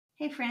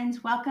Hey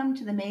friends, welcome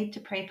to the Made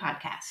to Pray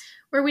podcast,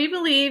 where we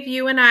believe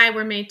you and I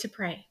were made to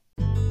pray.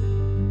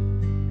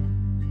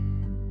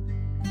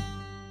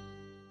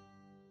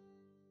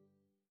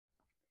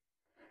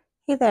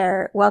 Hey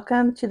there,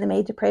 welcome to the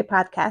Made to Pray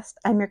podcast.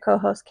 I'm your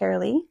co-host,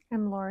 Carolee.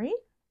 I'm Lori.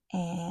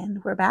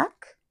 And we're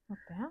back.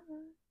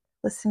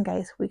 Listen,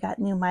 guys, we got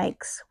new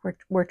mics.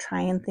 We're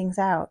trying things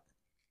out.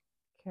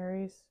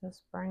 Carrie's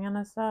just bringing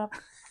us up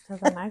to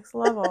the next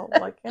level.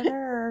 Look at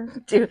her.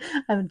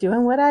 I'm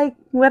doing what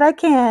I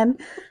can.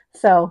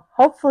 So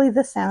hopefully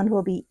the sound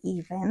will be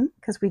even,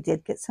 because we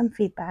did get some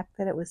feedback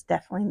that it was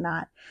definitely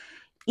not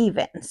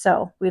even.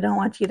 So we don't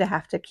want you to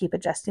have to keep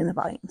adjusting the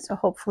volume. So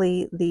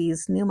hopefully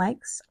these new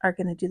mics are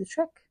going to do the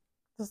trick.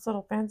 This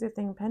little fancy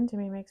thing pinned to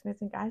me makes me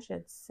think I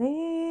should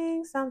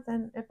sing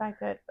something if I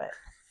could, but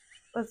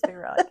let's be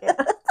real, I can't.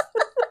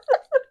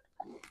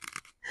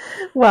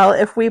 Well,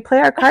 if we play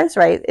our cards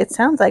right, it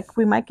sounds like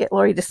we might get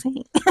Lori to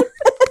sing.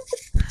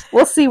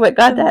 We'll see what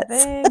God does.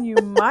 Then you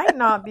might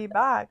not be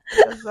back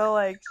because they're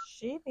like,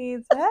 she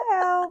needs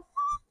help.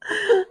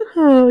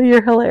 Oh,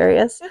 you're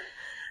hilarious.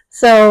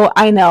 So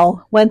I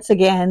know, once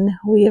again,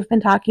 we have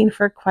been talking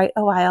for quite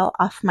a while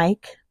off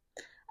mic.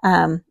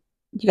 You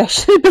guys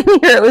should have been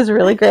here. It was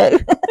really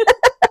great.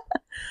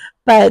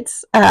 But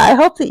I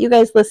hope that you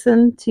guys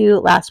listened to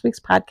last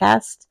week's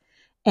podcast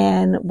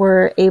and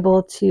were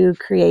able to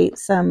create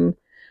some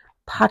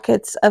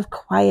pockets of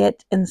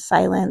quiet and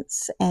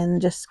silence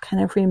and just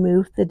kind of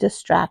remove the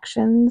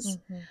distractions.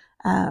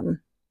 Mm-hmm.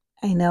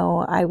 I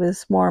know I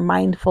was more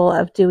mindful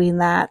of doing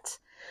that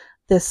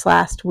this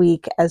last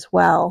week as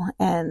well.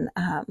 And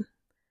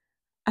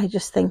I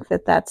just think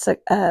that that's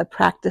a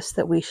practice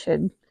that we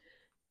should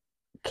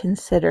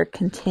consider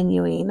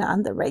continuing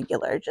on the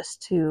regular,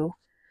 just to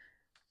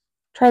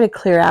try to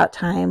clear out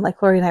time.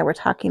 Like Lori and I were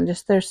talking,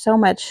 there's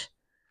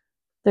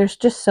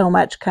just so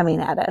much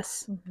coming at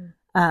us.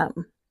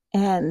 Mm-hmm.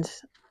 And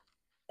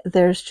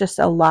there's just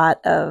a lot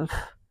of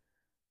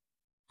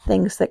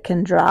things that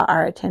can draw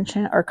our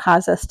attention or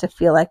cause us to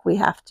feel like we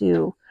have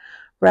to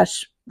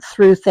rush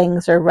through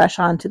things or rush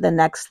on to the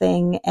next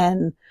thing.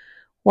 And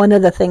one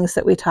of the things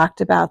that we talked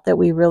about that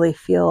we really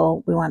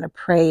feel we want to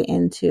pray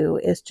into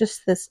is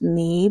just this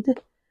need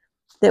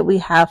that we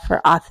have for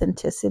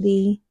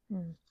authenticity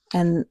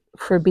and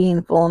for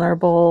being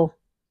vulnerable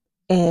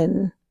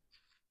in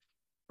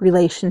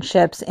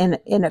relationships in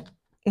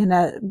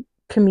a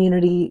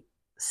community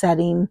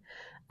setting.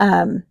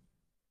 And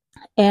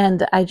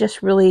I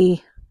just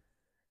really,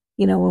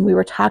 when we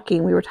were talking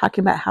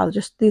about how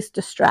just these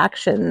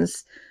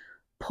distractions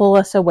pull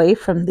us away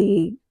from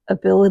the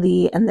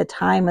ability and the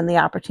time and the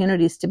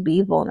opportunities to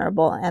be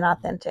vulnerable and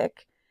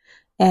authentic.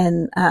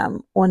 And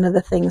one of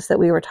the things that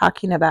we were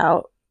talking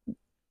about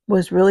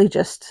was really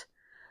just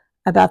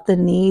about the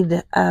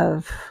need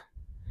of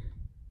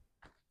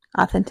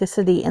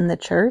authenticity in the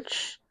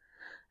church,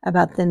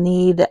 about the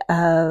need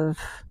of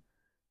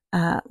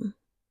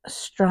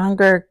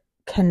stronger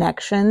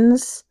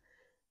connections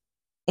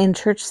in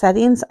church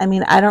settings. I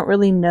mean, I don't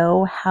really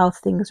know how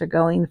things are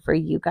going for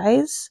you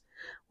guys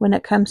when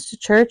it comes to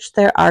church.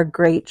 There are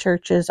great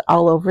churches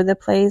all over the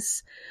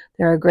place.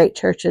 There are great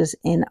churches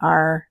in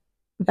our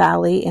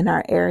valley, in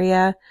our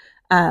area.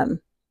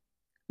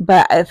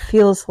 But it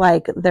feels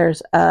like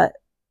there's a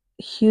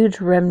huge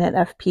remnant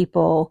of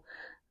people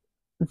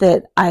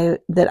that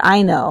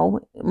I know,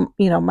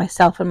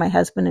 myself and my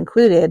husband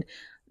included,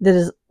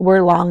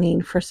 we're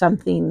longing for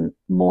something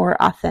more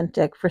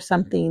authentic, for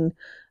something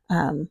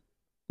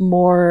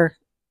more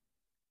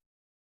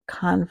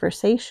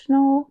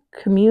conversational,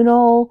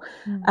 communal,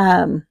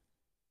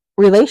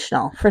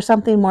 relational, for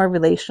something more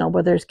relational,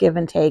 where there's give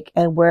and take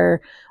and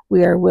where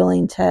we are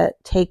willing to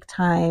take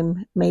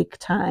time, make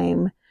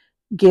time,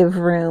 give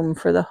room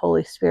for the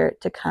Holy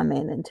Spirit to come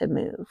in and to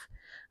move.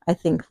 I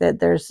think that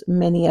there's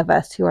many of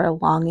us who are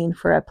longing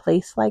for a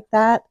place like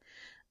that.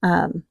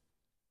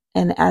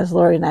 And as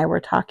Lori and I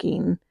were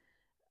talking,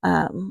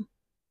 I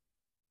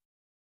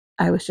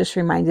was just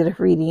reminded of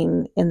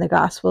reading in the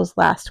Gospels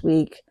last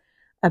week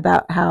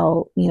about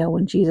how,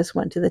 when Jesus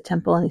went to the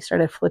temple and he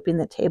started flipping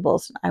the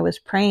tables, I was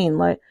praying,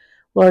 Lord,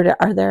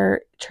 are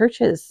there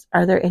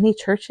any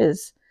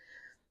churches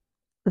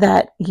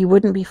that you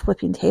wouldn't be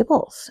flipping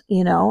tables,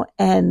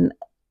 and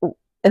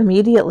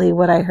immediately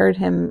what I heard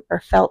him or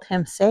felt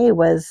him say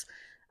was,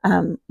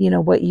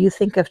 what you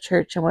think of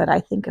church and what I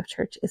think of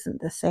church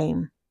isn't the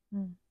same.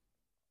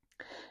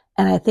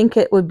 And I think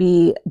it would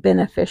be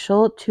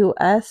beneficial to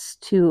us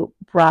to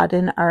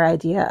broaden our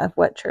idea of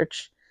what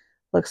church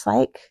looks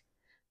like,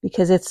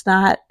 because it's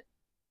not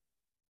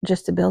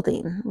just a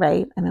building,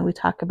 right? I mean, we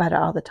talk about it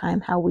all the time,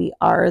 how we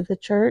are the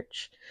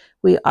church,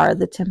 we are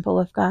the temple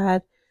of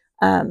God,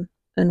 and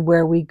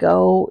where we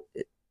go,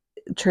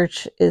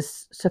 church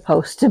is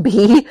supposed to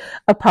be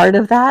a part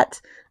of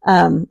that,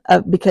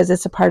 because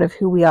it's a part of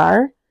who we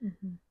are.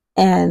 Mm-hmm.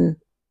 And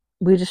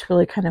we just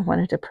really kind of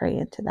wanted to pray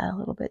into that a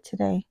little bit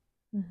today.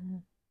 Mm-hmm.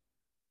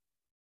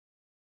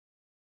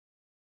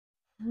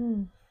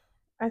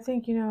 I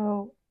think,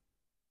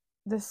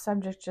 this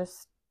subject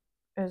just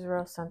is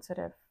real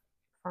sensitive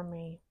for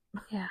me.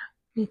 Yeah,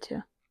 me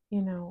too.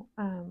 you know.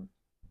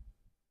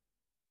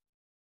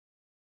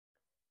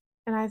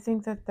 And I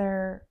think that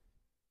there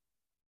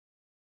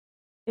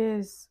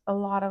is a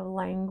lot of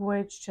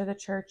language to the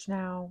church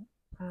now,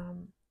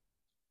 um,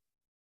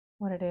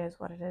 what it is,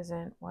 what it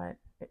isn't, what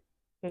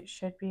it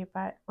should be.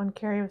 But when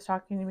Carrie was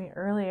talking to me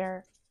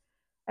earlier,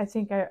 I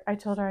think I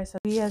told her, I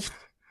said, we as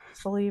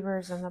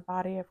believers in the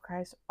body of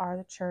Christ are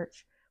the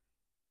church.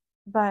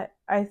 But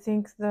I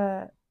think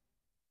the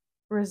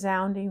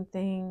resounding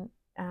thing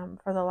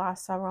for the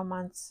last several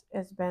months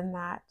has been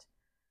that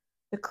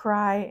the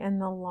cry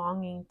and the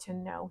longing to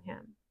know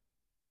him,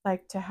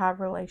 like to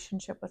have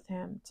relationship with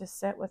him, to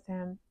sit with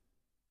him.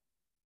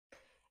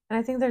 And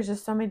I think there's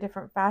just so many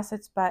different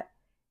facets, but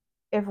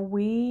if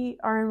we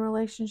are in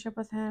relationship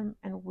with him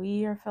and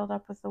we are filled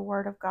up with the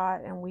word of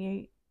God and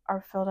we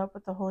are filled up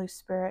with the Holy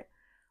Spirit,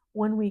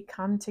 when we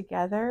come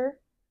together,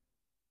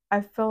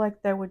 I feel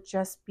like there would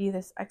just be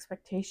this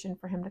expectation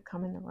for him to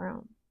come in the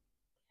room.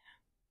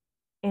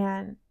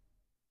 And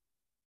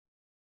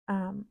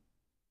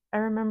I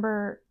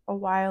remember a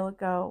while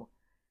ago,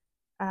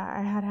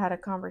 I had a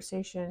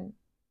conversation,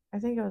 I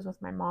think it was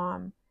with my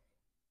mom,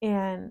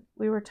 and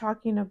we were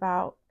talking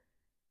about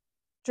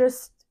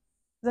just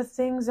the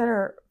things that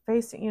are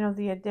facing,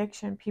 the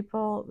addiction,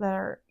 people that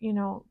are,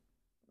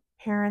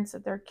 parents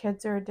that their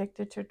kids are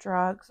addicted to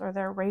drugs, or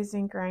they're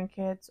raising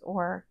grandkids,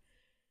 or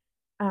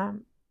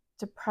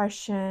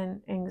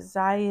depression,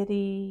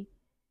 anxiety,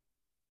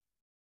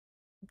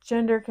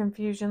 gender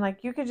confusion.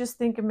 Like, you could just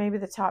think of maybe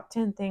the top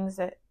 10 things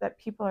that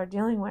people are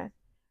dealing with.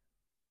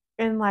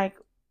 And like,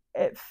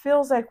 it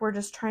feels like we're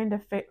just trying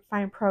to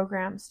find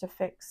programs to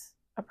fix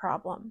a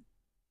problem.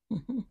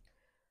 Mm-hmm.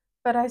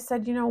 But I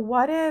said,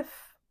 what if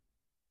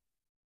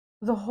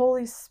the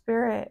Holy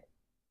Spirit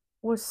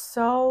was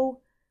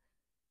so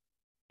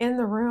in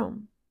the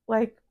room?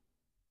 Like,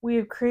 we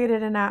have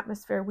created an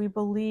atmosphere. We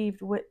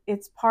believed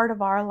it's part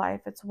of our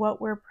life. It's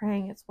what we're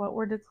praying. It's what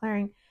we're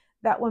declaring.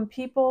 That when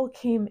people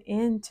came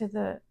into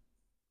the,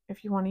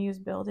 if you want to use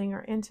building,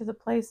 or into the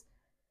place,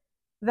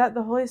 that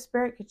the Holy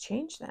Spirit could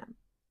change them.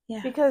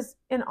 Yeah. Because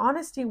in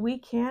honesty, we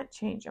can't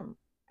change them.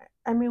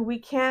 I mean, we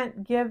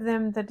can't give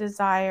them the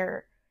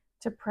desire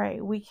to pray.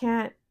 We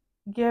can't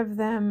give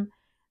them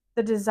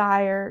the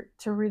desire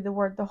to read the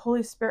word. The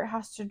Holy Spirit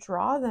has to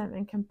draw them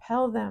and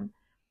compel them.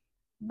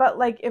 But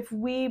like, if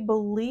we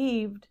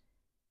believed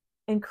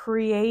and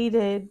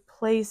created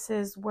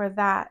places where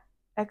that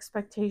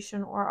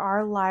expectation, or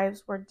our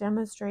lives were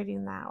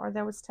demonstrating that, or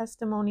there was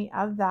testimony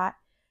of that,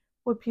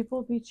 would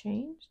people be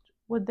changed?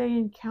 Would they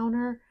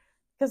encounter?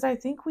 Because I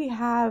think we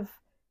have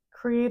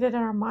created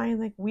in our mind,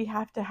 like, we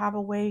have to have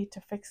a way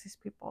to fix these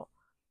people.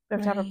 We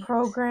have to have a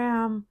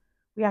program.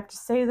 We have to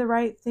say the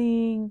right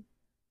thing.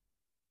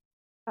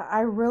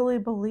 I really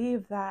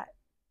believe that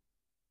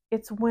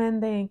it's when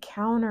they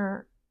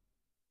encounter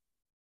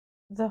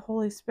the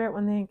Holy Spirit,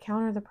 when they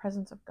encounter the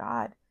presence of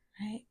God,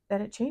 right,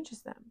 that it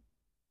changes them.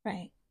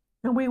 Right.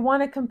 And we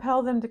want to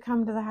compel them to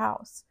come to the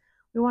house.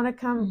 We want to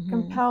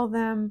compel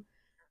them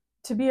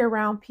to be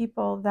around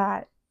people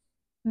that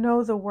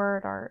know the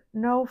word, or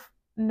know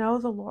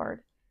the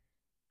Lord.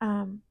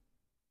 And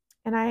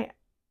I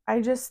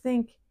just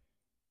think,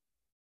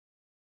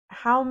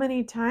 how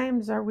many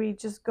times are we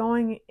just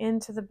going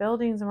into the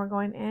buildings, and we're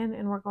going in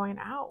and we're going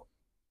out?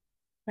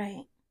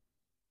 Right.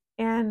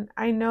 And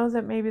I know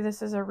that maybe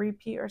this is a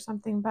repeat or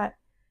something, but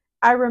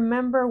I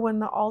remember when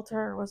the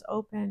altar was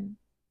open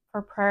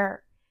for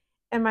prayer,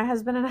 and my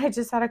husband and I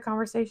just had a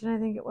conversation. I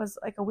think it was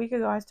like a week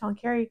ago. I was telling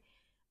Carrie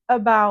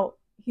about,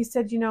 he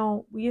said,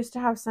 we used to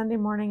have Sunday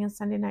morning and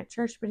Sunday night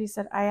church, but he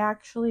said, I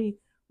actually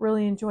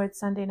really enjoyed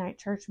Sunday night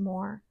church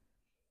more.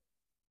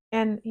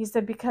 And he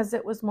said, because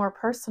it was more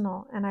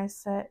personal. And I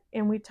said,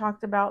 and we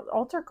talked about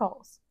altar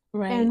calls,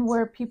 right, and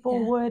where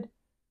people would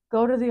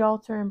go to the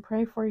altar and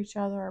pray for each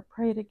other, or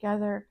pray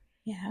together.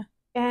 Yeah.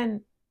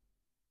 And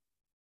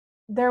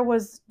there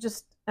was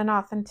just an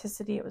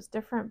authenticity. It was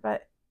different,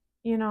 but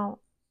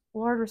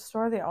Lord,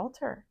 restore the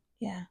altar.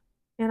 Yeah.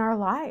 In our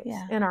lives,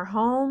 in our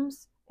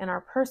homes, in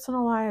our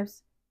personal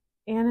lives,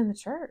 and in the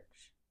church.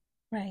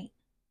 Right.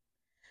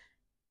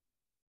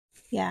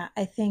 Yeah,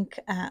 I think,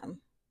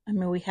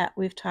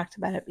 we've talked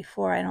about it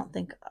before. I don't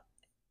think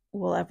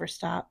we'll ever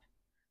stop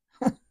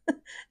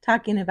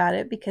talking about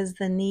it, because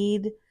the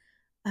need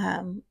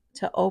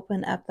to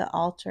open up the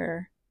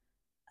altar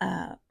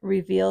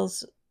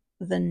reveals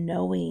the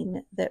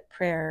knowing that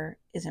prayer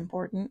is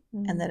important,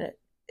 and that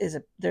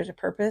there's a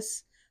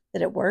purpose,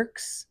 that it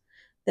works,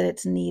 that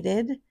it's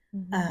needed.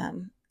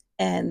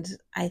 And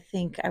I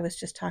think I was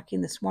just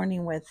talking this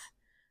morning with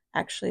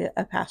actually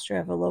a pastor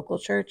of a local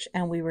church,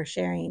 and we were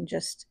sharing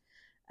just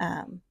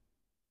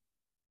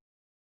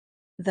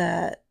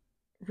the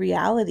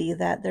reality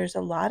that there's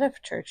a lot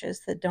of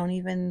churches that don't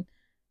even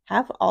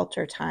have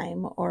altar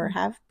time, or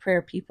have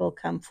prayer people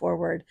come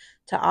forward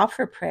to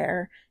offer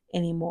prayer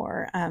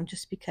anymore,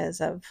 just because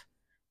of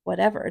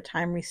whatever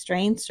time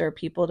restraints, or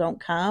people don't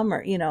come,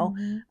 or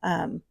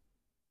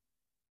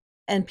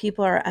and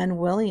people are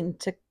unwilling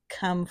to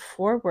come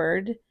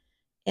forward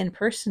in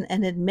person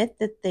and admit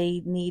that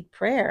they need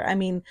prayer. I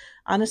mean,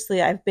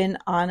 honestly, I've been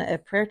on a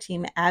prayer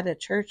team at a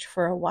church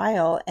for a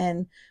while,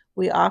 and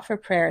we offer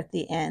prayer at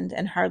the end,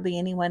 and hardly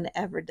anyone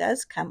ever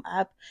does come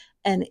up.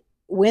 And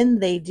when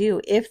they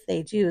do, if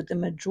they do, the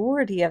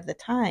majority of the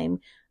time,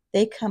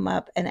 they come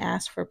up and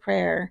ask for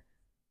prayer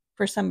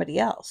for somebody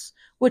else,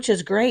 which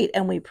is great.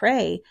 And we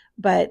pray,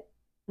 but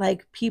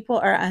like people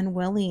are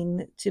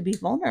unwilling to be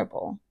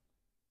vulnerable.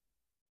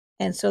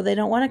 And so they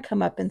don't want to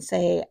come up and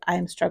say,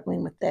 I'm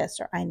struggling with this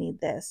or I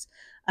need this.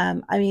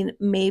 I mean,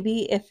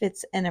 maybe if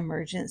it's an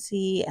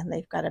emergency and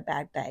they've got a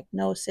bad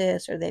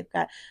diagnosis or they've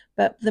got,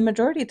 but the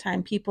majority of the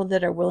time, people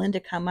that are willing to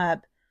come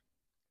up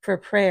for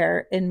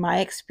prayer, in my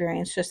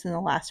experience, just in the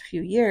last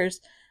few years,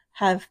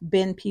 have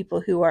been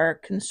people who are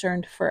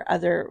concerned for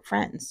other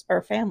friends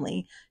or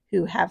family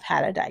who have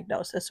had a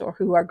diagnosis or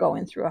who are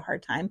going through a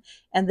hard time.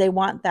 And they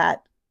want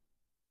that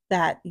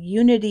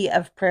unity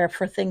of prayer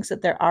for things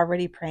that they're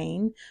already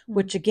praying,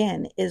 which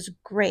again is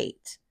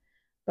great.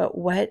 But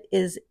what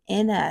is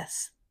in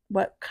us?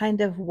 What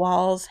kind of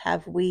walls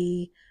have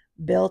we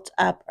built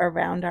up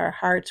around our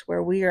hearts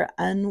where we are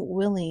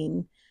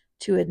unwilling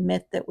to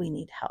admit that we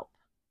need help?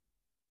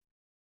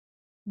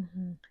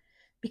 Mm-hmm.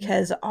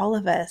 Because all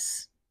of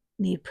us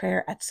need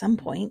prayer at some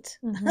point.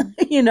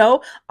 Mm-hmm.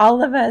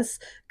 All of us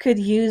could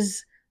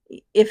use,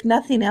 if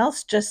nothing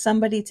else, just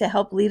somebody to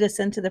help lead us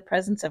into the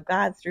presence of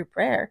God through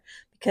prayer,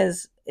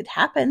 because it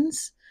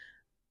happens.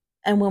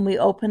 And when we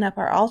open up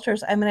our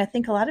altars, I mean, I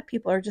think a lot of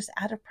people are just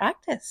out of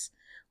practice.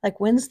 Like,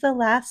 when's the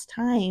last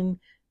time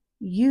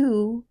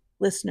you,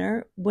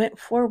 listener, went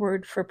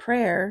forward for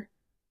prayer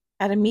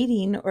at a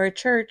meeting or a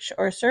church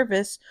or a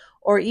service,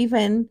 or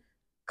even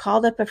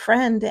called up a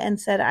friend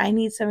and said, I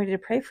need somebody to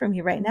pray for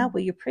me right now.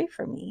 Will you pray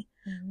for me?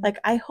 Like,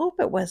 I hope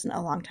it wasn't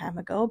a long time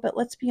ago, but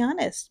let's be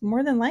honest,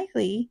 more than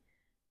likely,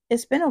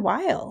 it's been a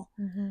while.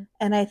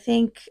 And I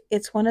think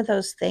it's one of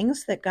those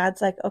things that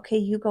God's like, okay,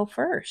 you go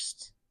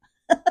first.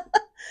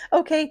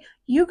 Okay,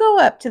 you go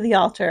up to the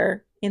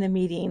altar in a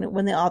meeting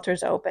when the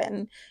altar's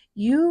open.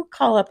 You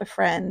call up a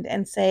friend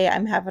and say,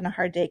 I'm having a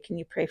hard day. Can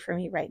you pray for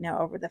me right now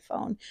over the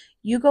phone?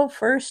 You go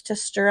first to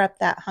stir up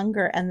that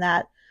hunger and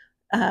that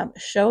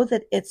show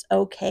that it's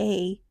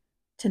okay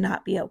to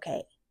not be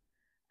okay.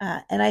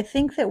 And I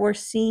think that we're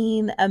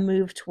seeing a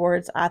move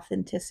towards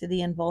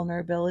authenticity and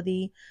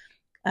vulnerability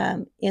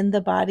in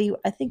the body.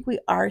 I think we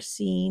are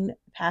seeing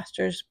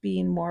pastors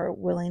being more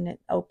willing and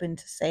open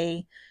to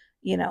say,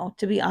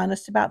 to be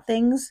honest about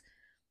things.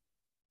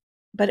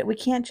 But we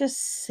can't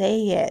just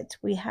say it,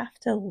 we have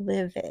to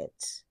live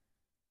it.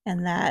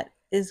 And that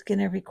is going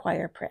to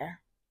require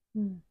prayer.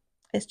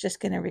 It's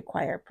just going to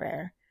require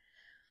prayer.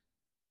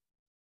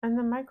 And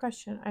then a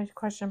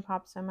question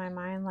pops in my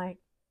mind, like,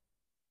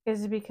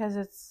 is it because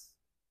it's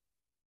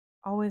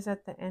always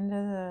at the end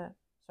of the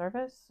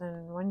service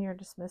and when you're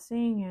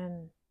dismissing,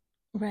 and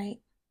right,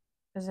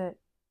 is it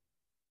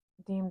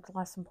deemed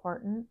less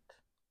important,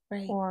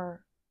 right,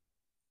 or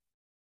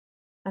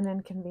an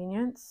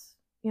inconvenience?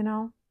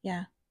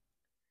 Yeah,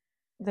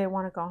 they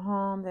want to go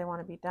home, they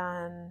want to be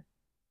done,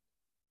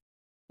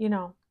 there's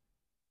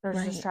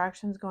right,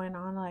 distractions going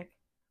on. Like,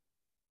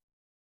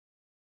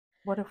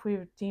 what if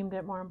we've deemed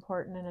it more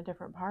important in a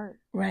different part?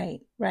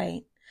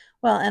 right.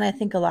 Well, and I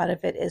think a lot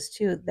of it is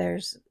too,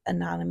 there's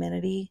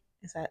anonymity.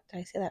 Did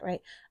I say that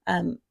right?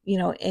 In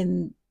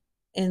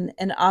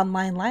an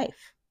online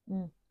life.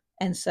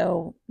 And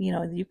so,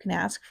 you can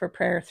ask for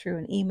prayer through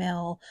an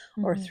email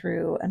or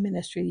through a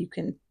ministry. You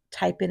can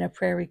type in a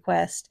prayer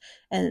request,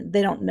 and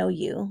they don't know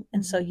you.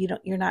 And so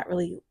you're not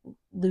really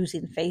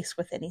losing face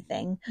with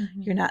anything.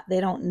 They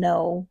don't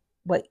know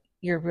what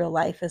your real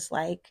life is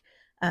like.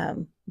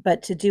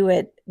 But to do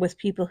it with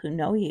people who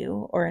know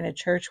you, or in a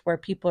church where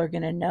people are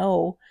going to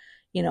know,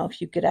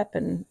 if you get up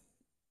and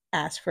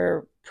ask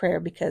for prayer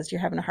because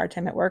you're having a hard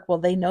time at work, well,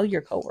 they know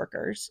your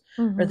coworkers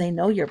or they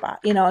know your boss.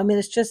 I mean,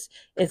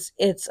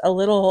 it's a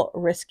little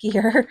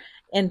riskier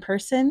in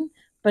person,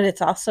 but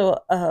it's also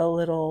a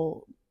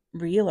little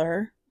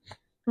realer.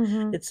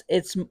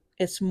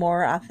 It's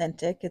more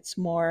authentic. It's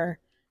more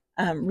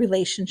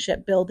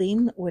relationship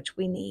building, which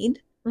we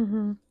need.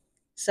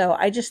 So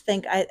I just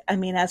think, I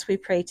mean, as we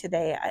pray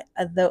today,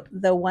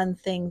 the one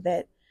thing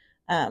that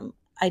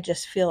I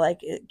just feel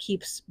like it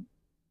keeps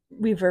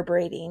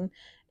reverberating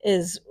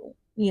is,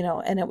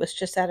 and it was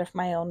just out of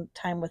my own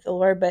time with the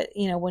Lord, but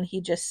when he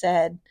just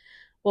said,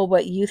 well,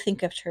 what you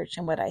think of church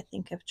and what I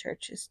think of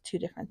church is two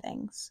different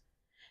things.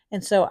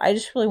 And so I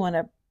just really want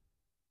to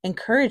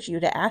encourage you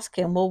to ask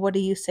him, well, what do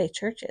you say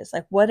church is?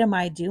 Like, what am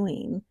I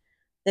doing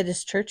that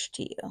is church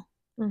to you?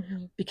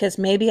 Because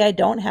maybe I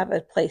don't have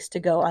a place to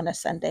go on a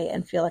Sunday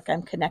and feel like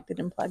I'm connected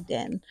and plugged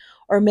in.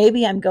 Or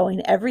maybe I'm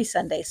going every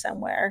Sunday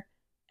somewhere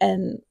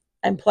and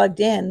I'm plugged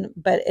in,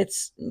 but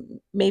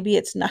maybe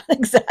it's not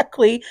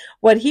exactly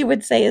what he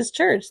would say is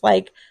church.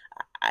 Like,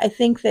 I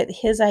think that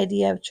his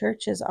idea of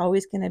church is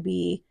always going to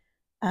be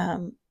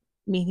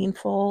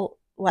meaningful,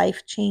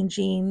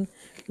 life-changing,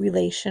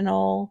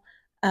 relational,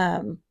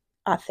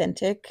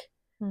 authentic.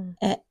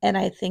 And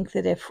I think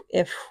that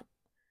if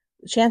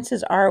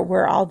chances are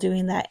we're all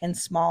doing that in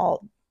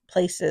small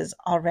places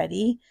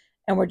already,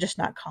 and we're just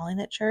not calling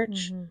it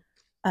church.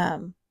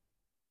 Um,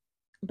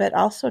 but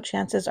also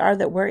chances are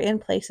that we're in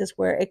places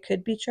where it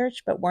could be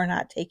church, but we're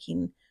not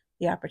taking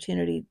the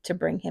opportunity to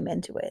bring him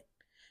into it.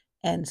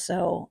 And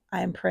so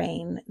I'm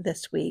praying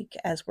this week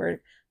as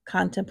we're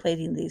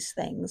contemplating these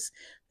things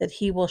that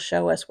he will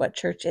show us what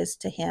church is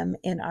to him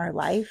in our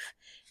life,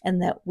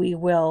 and that we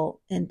will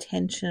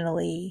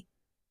intentionally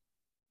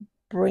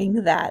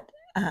bring that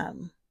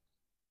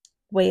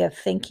way of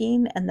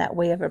thinking and that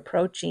way of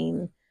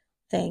approaching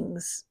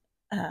things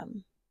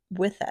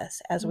with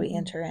us as we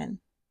enter in.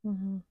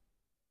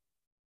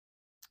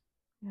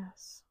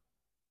 Yes.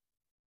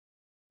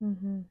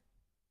 You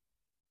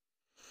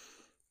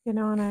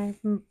know, and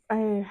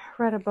I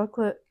read a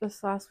booklet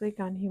this last week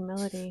on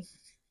humility,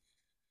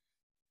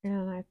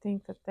 and I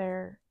think that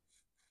there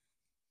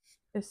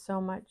is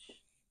so much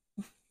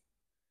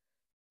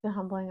to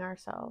humbling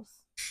ourselves.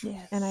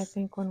 Yes. And I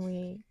think when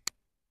we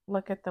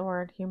look at the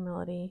word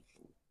humility,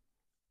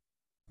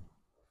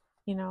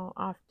 you know,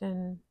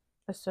 often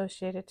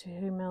associated to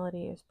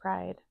humility is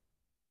pride.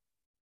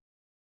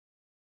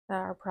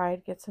 That our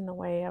pride gets in the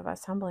way of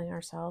us humbling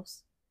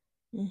ourselves.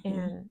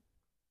 And,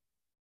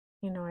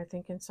 you know, I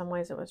think in some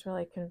ways it was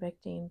really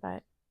convicting,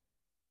 but,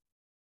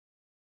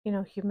 you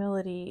know,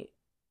 humility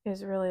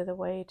is really the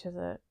way to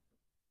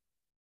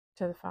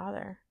the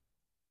Father,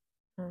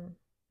 and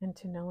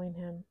to knowing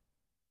him.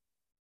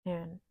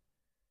 And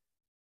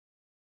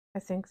I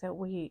think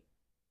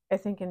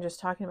in just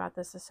talking about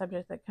this, the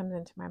subject that comes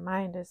into my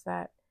mind is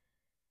that,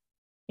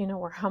 you know,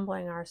 we're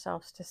humbling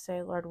ourselves to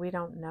say, Lord, we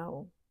don't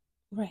know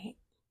right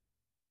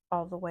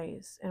all the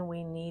ways, and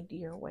we need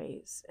your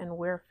ways, and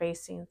we're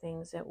facing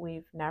things that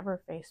we've never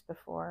faced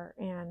before,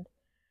 and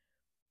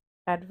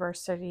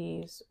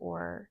adversities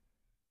or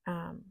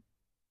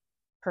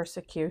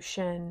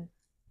persecution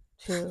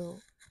to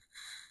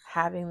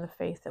having the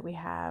faith that we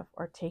have,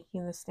 or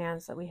taking the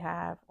stands that we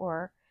have,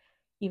 or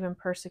even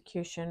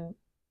persecution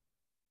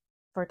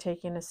for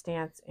taking a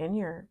stance in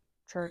your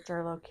church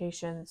or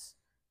locations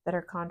that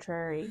are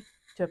contrary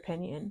to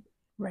opinion.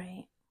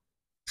 Right.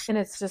 And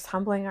it's just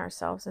humbling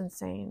ourselves and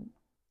saying,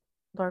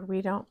 Lord,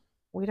 we don't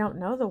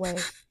know the way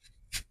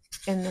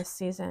in this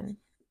season,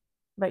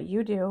 but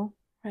you do.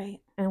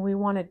 Right. And we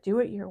want to do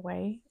it your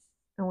way,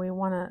 and we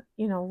want to,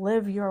 you know,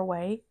 live your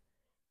way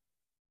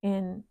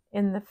in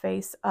the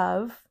face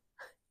of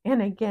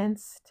and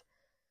against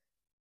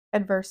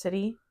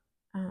adversity.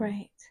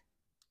 Right.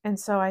 And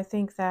so I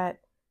think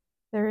that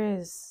there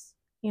is,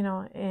 you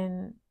know,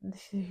 in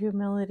the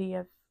humility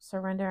of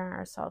surrendering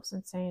ourselves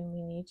and saying,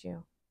 we need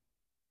you.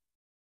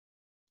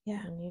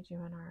 Yeah. We need you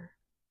in our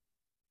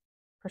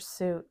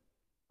pursuit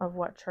of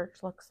what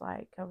church looks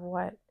like, of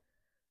what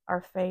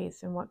our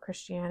faith and what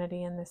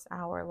Christianity in this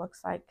hour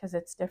looks like, because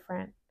it's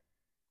different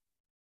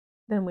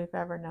than we've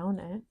ever known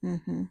it.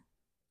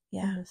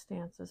 Yeah. And the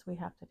stances we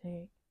have to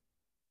take.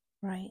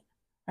 Right.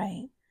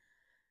 Right.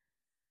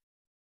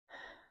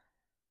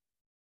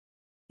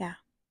 Yeah.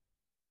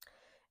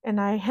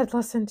 And I had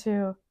listened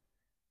to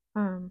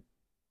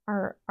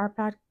our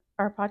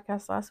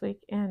podcast last week,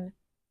 and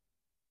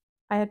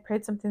I had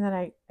prayed something that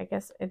I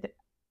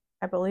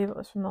believe it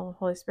was from the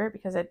Holy Spirit,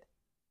 because it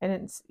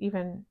didn't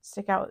even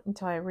stick out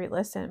until I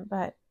re-listened.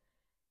 But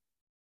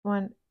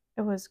when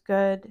it was,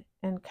 good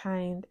and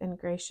kind and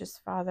gracious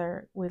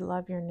Father, we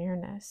love your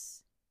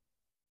nearness.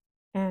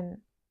 And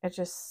it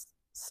just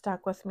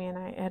stuck with me, and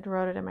I had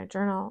wrote it in my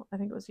journal. I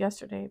think it was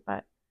yesterday,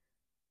 but,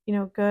 you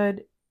know,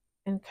 good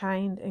and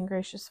kind and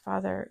gracious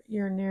Father,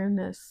 your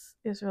nearness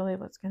is really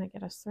what's going to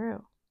get us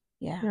through.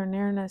 Yeah. Your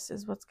nearness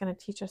is what's going to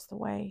teach us the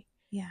way.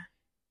 Yeah.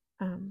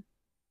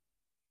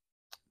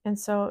 And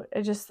so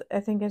I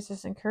think it's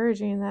just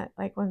encouraging that,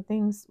 like, when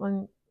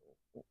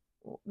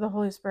the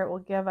Holy Spirit will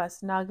give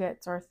us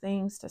nuggets or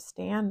things to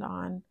stand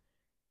on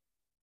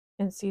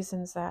in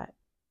seasons that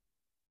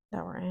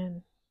we're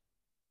in.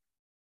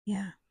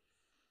 Yeah.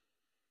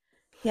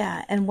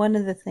 Yeah. And one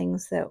of the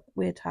things that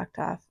we had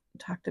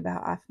talked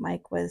about off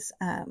mic was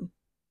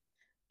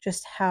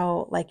just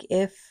how, like,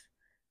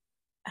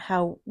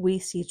 how we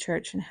see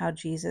church and how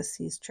Jesus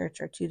sees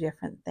church are two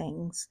different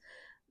things,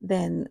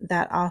 then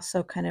that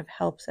also kind of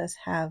helps us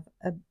have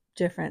a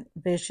different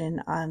vision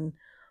on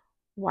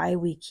why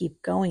we keep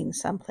going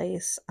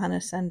someplace on a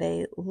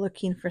Sunday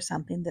looking for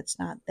something that's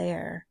not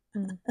there.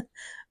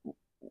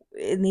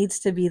 It needs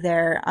to be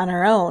there on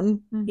our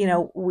own. You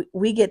know,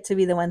 we get to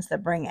be the ones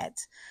that bring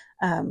it.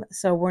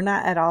 So we're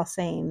not at all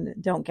saying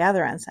don't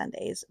gather on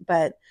Sundays,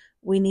 but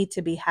we need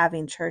to be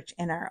having church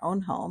in our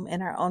own home,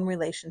 in our own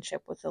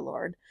relationship with the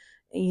Lord,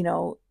 you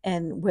know,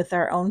 and with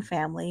our own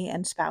family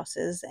and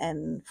spouses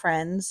and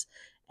friends.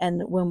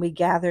 And when we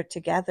gather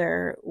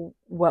together,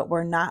 what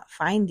we're not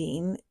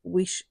finding,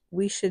 we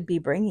should be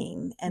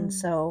bringing. And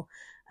so,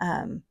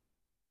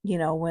 you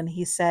know, when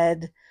he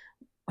said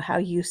how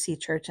you see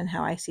church and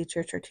how I see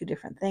church are two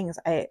different things,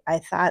 I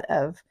thought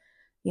of,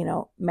 you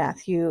know,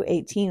 Matthew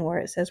 18, where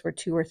it says where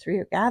two or three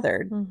are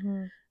gathered.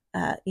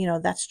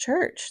 that's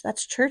church.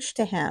 That's church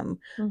to him.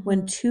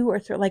 When Mm-hmm. 2 or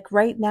 3, like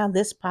right now,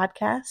 this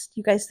podcast,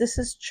 you guys, this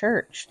is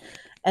church.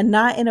 And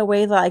not in a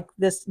way like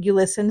this, you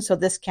listen, so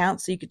this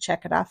counts, so you could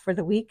check it off for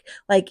the week.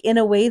 Like in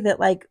a way that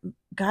like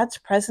God's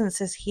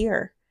presence is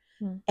here.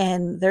 Mm-hmm.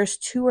 And there's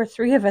 2 or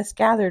 3 of us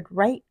gathered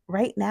right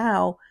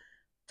now,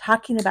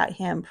 talking about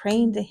him,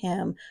 praying to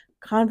him,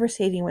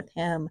 conversating with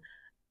him,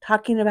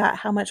 talking about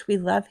how much we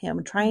love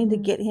him, trying to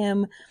get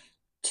him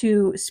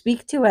to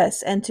speak to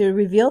us and to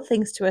reveal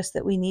things to us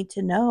that we need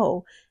to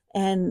know.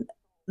 And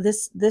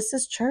this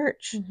is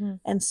church. Mm-hmm.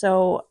 And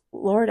so,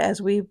 Lord,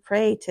 as we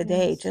pray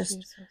today, Yes,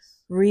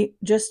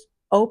 just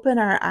open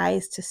our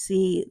eyes to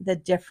see the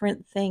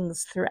different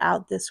things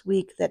throughout this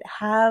week that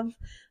have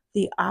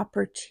the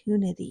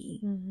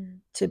opportunity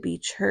to be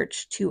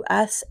church to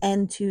us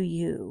and to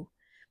you,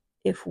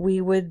 if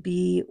we would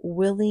be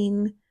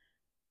willing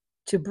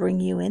to bring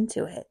you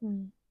into it,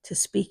 to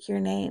speak your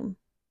name,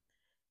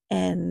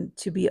 and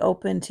to be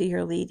open to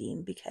your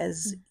leading,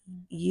 because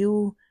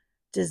you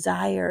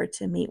desire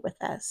to meet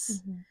with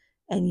us,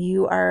 and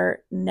you are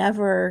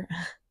never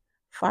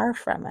far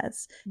from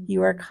us.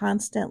 You are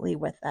constantly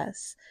with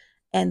us.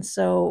 And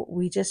so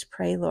we just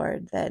pray,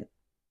 Lord, that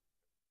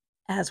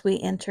as we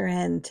enter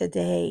in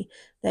today,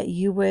 that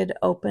you would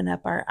open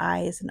up our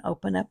eyes and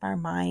open up our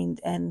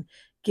mind and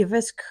give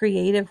us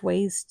creative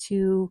ways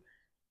to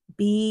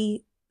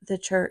be the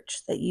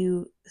church that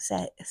you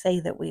say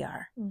that we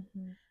are.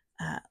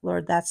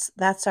 Lord,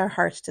 that's our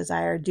heart's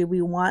desire. Do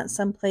we want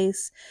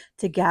someplace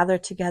to gather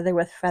together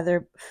with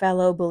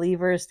fellow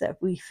believers that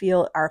we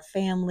feel our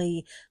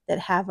family, that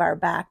have our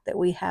back, that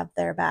we have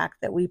their back,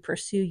 that we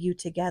pursue you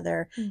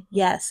together?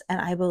 Yes,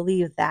 and I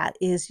believe that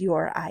is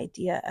your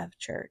idea of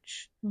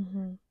church.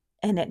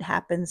 And it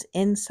happens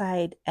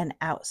inside and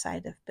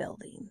outside of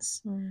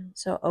buildings.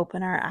 So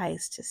open our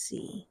eyes to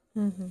see.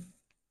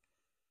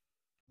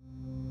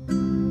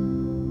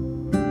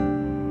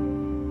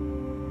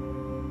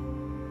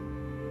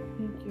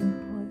 Thank you,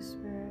 Holy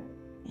Spirit.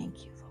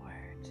 Thank you,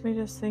 Lord. We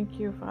just thank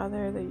you,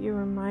 Father, that you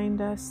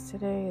remind us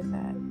today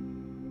that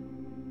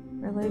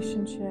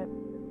relationship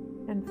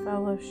and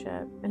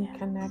fellowship and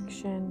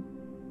connection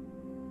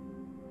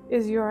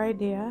is your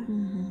idea.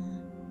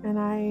 And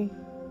I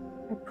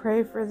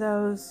pray for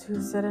those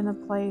who sit in a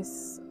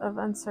place of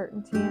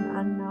uncertainty and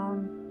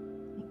unknown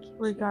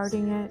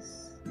regarding it.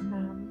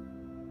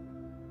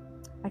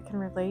 I can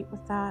relate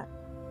with that.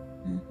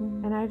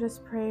 And I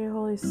just pray,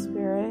 Holy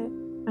Spirit,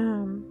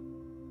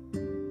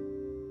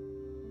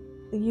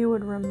 that you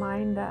would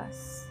remind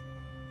us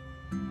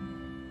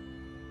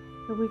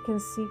that we can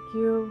seek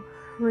you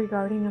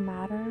regarding a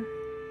matter.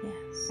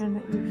 Yes. And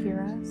that you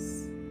hear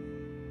us.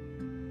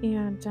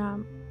 And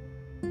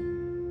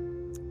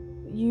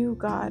you,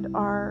 God,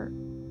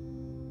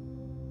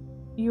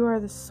 you are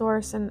the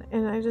source. And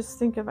I just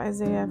think of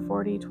Isaiah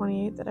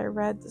 40:28 that I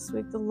read this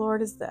week. The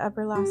Lord is the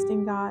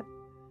everlasting God,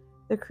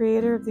 the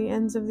creator of the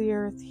ends of the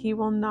earth. He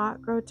will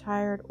not grow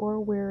tired or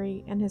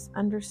weary, and his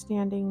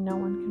understanding no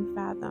one can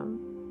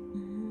fathom.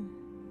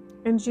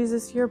 And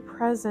Jesus, your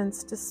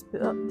presence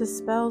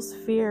dispels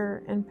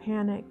fear and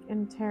panic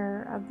and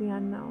terror of the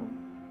unknown.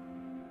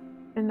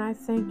 And I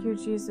thank you,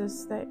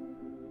 Jesus, that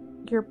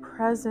your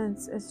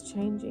presence is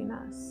changing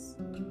us.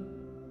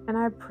 And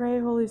I pray,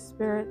 Holy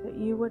Spirit, that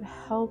you would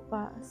help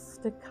us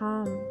to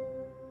come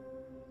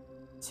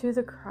to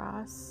the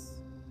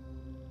cross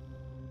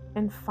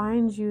and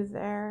find you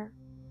there,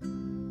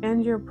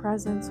 and your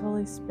presence,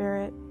 Holy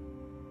Spirit,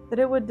 that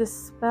it would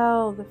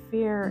dispel the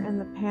fear and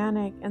the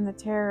panic and the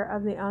terror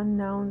of the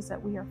unknowns that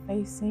we are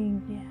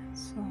facing.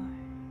 Yes, Lord.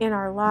 In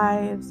our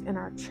lives, in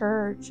our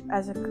church,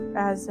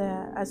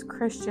 as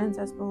Christians,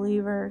 as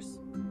believers.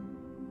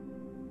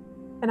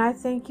 And I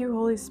thank you,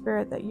 Holy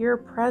Spirit, that your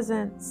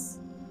presence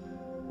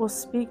will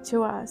speak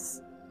to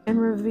us and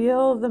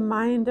reveal the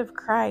mind of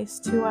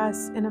Christ to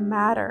us in a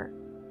matter,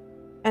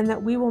 and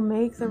that we will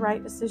make the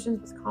right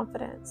decisions with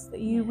confidence, that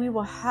we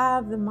will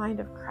have the mind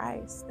of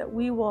Christ, that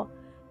we will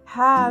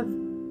have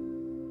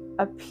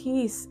a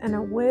peace and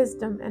a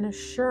wisdom and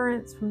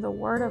assurance from the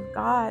Word of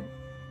God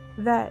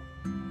that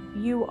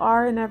you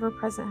are an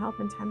ever-present help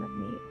in time of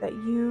need, that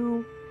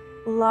you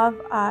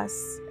love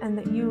us and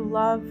that you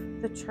love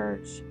the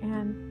church,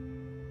 and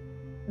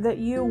that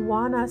you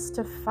want us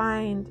to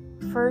find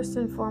first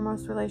and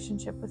foremost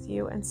relationship with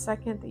you, and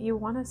second, that you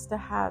want us to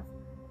have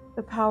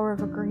the power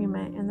of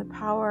agreement and the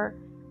power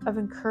of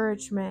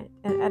encouragement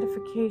and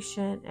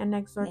edification and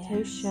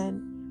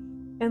exhortation.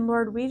 And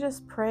Lord, we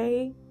just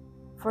pray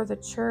for the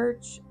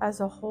church as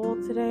a whole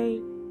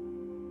today,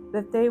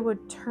 that they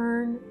would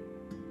turn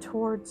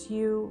towards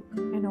you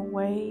in a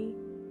way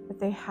that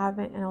they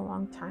haven't in a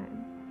long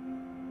time.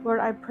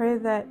 Lord, I pray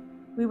that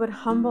we would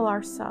humble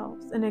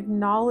ourselves and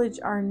acknowledge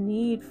our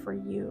need for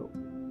you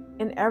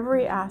in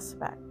every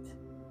aspect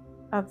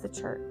of the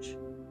church,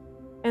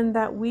 and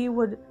that we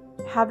would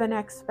have an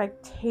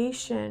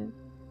expectation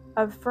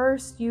of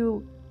first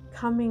you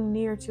coming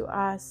near to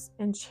us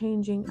and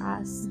changing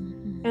us,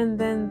 and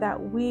then that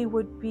we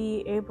would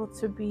be able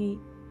to be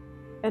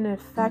an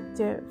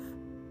effective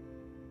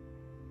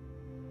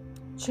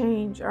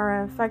change or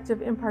an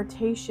effective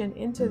impartation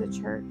into the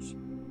church.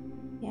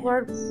 Yes.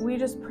 Lord, we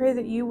just pray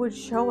that you would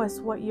show us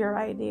what your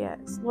idea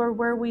is. Lord,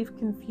 where we've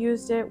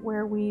confused it,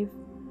 where we've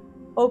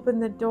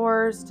opened the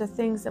doors to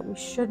things that we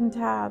shouldn't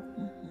have.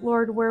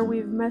 Lord, where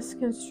we've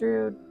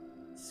misconstrued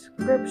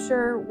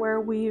scripture, where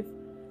we've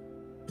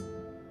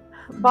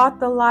bought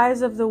the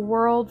lies of the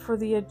world for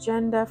the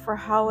agenda for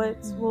how it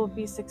will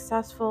be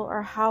successful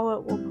or how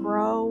it will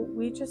grow.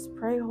 We just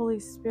pray, Holy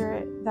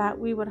Spirit, that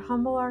we would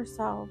humble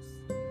ourselves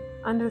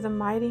under the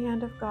mighty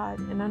hand of God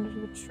and under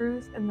the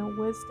truth and the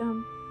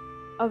wisdom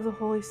of the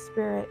Holy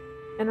Spirit,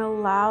 and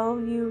allow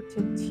you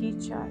to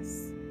teach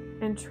us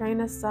and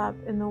train us up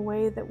in the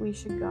way that we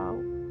should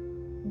go.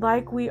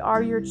 Like we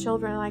are your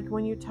children, like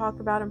when you talk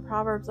about in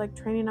Proverbs, like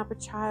training up a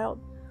child.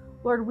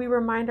 Lord, we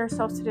remind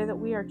ourselves today that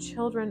we are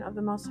children of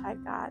the Most High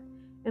God,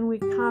 and we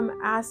come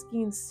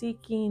asking,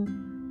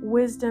 seeking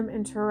wisdom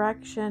and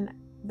direction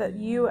that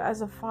you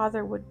as a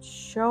father would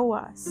show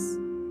us.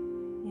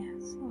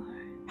 Yes, Lord.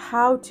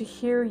 How to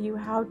hear you,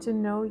 how to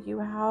know you,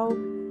 how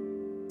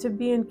to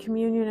be in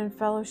communion and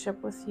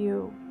fellowship with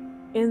you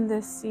in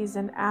this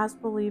season as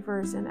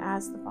believers and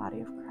as the body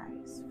of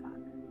Christ,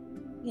 Father.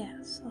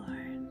 Yes,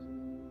 Lord.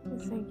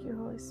 We thank you,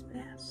 Holy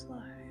Spirit. Yes,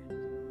 Lord.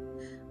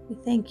 We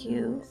thank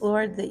you,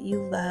 Lord, that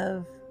you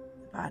love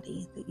the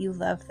body, that you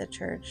love the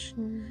church,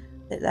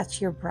 that that's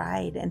your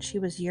bride, and she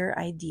was your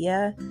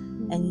idea,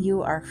 and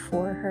you are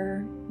for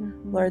her.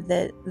 Lord,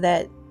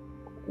 that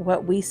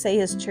what we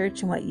say as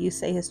church and what you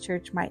say as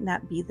church might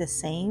not be the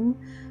same,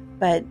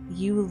 but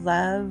you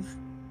love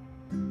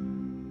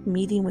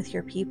meeting with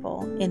your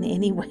people in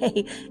any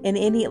way, in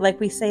any, like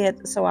we say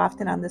it so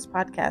often on this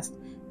podcast,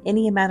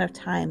 any amount of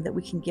time that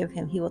we can give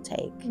him, he will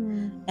take.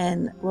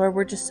 And Lord,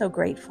 we're just so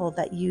grateful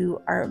that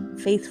you are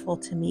faithful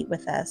to meet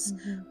with us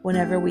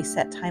whenever we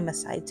set time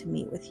aside to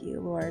meet with you,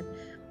 Lord.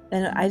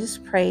 And I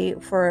just pray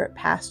for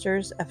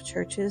pastors of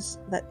churches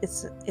that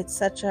it's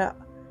such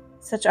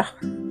a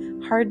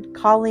hard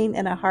calling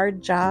and a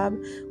hard job.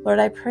 Lord,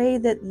 I pray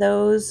that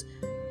those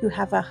who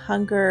have a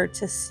hunger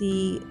to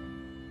see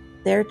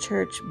their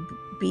church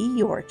be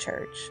your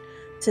church,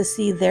 to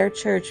see their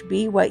church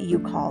be what you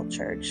call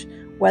church,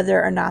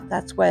 whether or not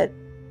that's what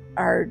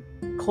our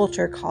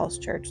culture calls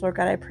church. Lord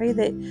God, I pray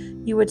that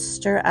you would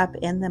stir up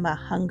in them a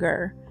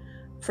hunger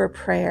for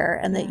prayer,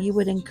 and that you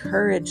would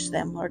encourage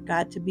them, Lord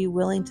God, to be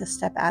willing to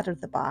step out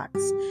of the box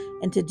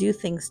and to do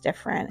things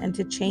different and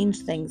to change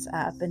things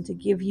up and to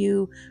give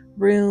you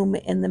room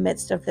in the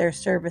midst of their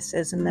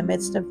services, in the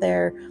midst of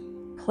their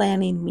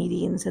planning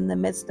meetings, in the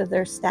midst of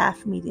their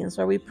staff meetings.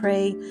 Lord, we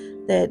pray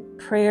that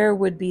prayer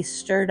would be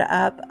stirred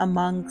up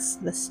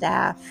amongst the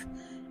staff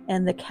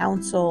and the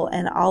council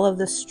and all of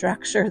the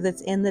structure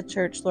that's in the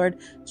church. Lord,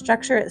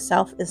 structure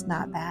itself is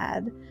not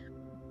bad.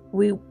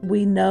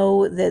 We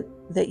know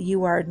that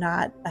you are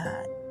not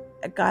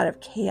a God of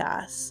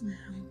chaos,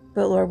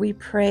 but Lord, we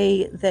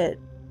pray that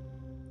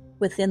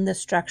within the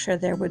structure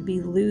there would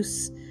be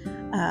loose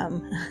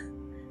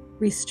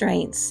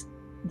restraints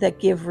that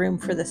give room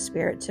for the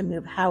Spirit to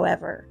move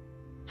however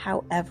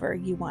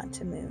you want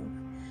to move.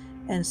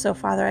 And so,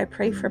 Father, I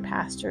pray for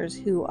pastors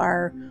who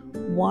are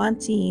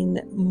wanting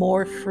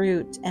more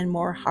fruit and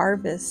more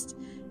harvest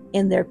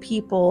in their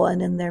people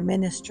and in their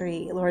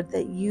ministry, Lord,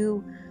 that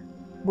you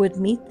would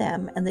meet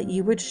them and that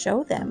you would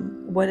show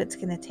them what it's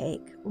going to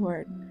take,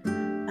 Lord.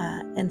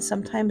 And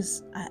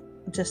sometimes,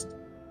 just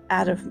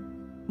out of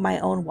my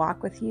own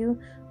walk with you,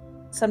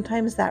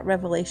 sometimes that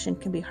revelation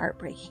can be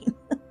heartbreaking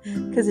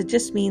because it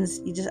just means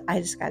I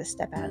just got to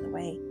step out of the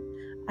way.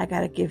 I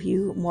got to give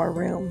you more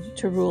room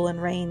to rule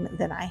and reign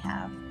than I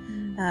have.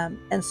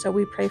 And so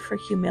we pray for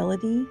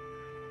humility.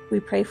 We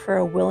pray for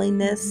a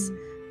willingness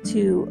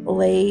to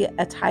lay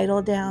a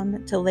title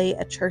down, to lay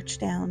a church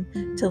down,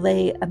 to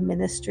lay a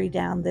ministry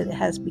down that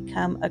has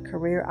become a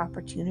career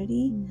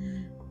opportunity,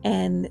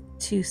 and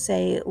to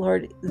say,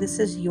 Lord, this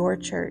is your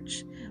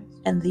church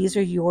and these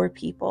are your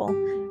people.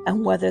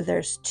 And whether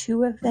there's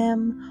 2 of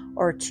them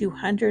or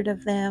 200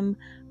 of them,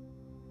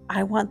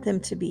 I want them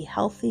to be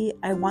healthy.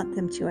 I want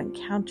them to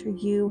encounter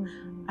you.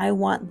 I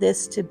want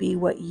this to be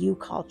what you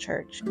call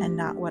church and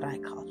not what I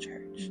call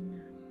church.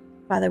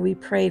 Father, we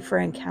pray for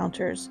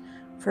encounters,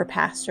 for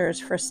pastors,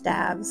 for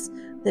staffs,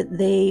 that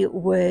they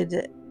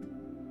would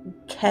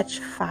catch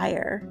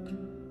fire,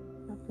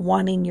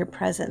 wanting your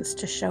presence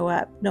to show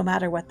up no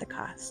matter what the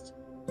cost.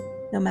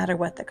 No matter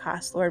what the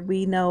cost, Lord,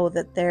 we know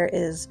that there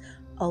is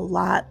a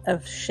lot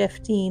of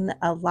shifting,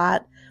 a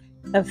lot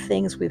of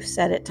things. We've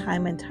said it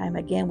time and time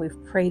again.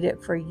 We've prayed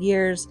it for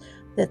years,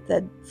 that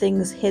the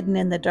things hidden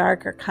in the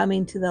dark are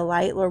coming to the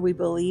light. Lord, we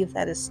believe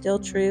that is still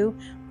true,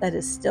 that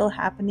is still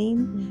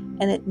happening,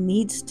 and it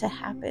needs to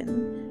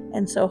happen.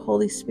 And so,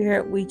 Holy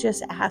Spirit, we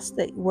just ask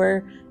that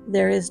where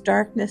there is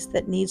darkness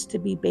that needs to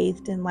be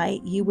bathed in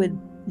light, you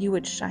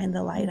would shine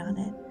the light on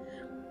it.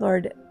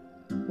 Lord,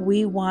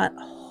 we want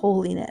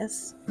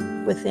holiness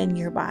within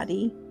your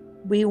body.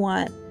 We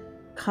want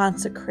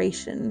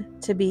consecration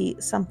to be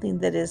something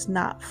that is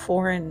not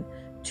foreign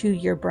to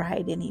your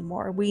bride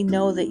anymore. We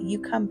know that you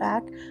come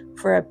back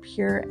for a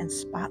pure and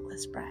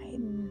spotless bride.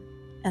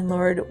 And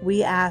Lord,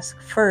 we ask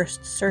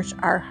first, search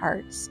our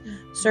hearts,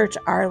 search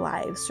our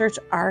lives, search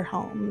our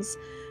homes,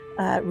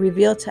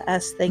 reveal to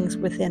us things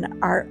within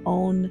our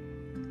own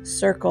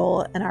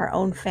circle and our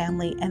own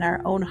family and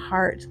our own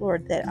heart,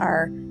 Lord, that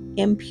are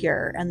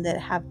impure and that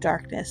have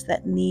darkness,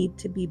 that need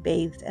to be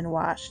bathed and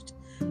washed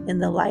in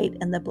the light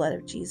and the blood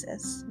of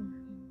Jesus.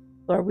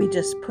 Lord, we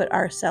just put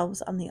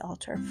ourselves on the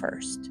altar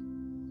first.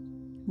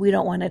 We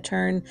don't want to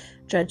turn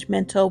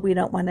judgmental. We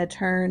don't want to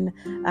turn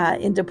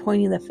into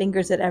pointing the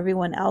fingers at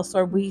everyone else.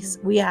 Lord,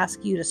 we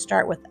ask you to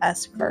start with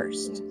us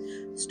first.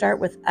 Start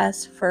with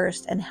us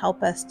first and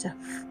help us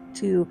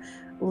to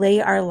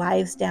lay our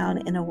lives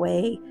down in a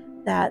way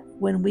that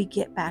when we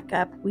get back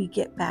up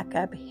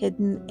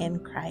hidden in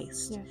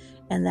Christ. Yes.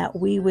 And that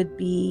we would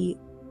be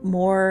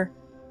more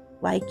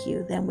like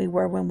you than we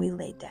were when we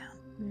laid down.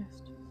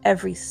 Yes.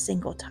 Every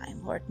single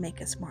time, Lord,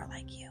 make us more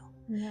like you.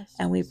 Yes.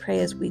 And we pray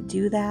as we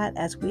do that,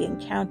 as we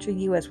encounter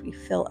you, as we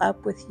fill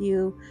up with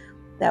you,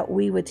 that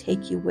we would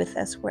take you with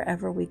us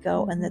wherever we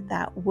go, and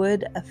that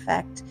would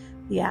affect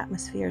the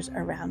atmospheres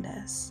around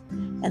us,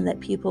 and that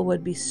people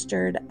would be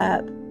stirred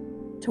up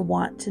to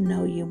want to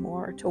know you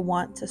more, to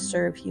want to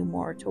serve you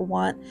more, to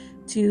want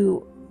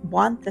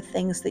the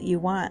things that you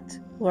want.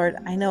 Lord,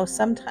 I know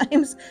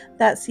sometimes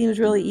that seems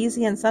really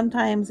easy, and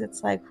sometimes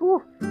it's like,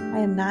 whew, I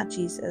am not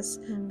Jesus,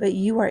 but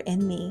you are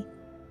in me.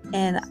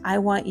 And I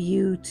want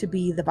you to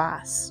be the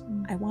boss.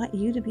 I want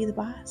you to be the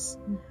boss.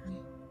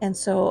 And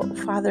so,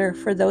 Father,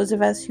 for those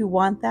of us who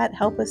want that,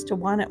 help us to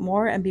want it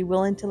more and be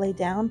willing to lay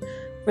down.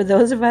 For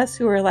those of us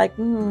who are like,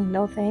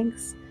 no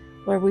thanks,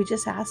 Lord, we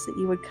just ask that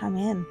you would come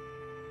in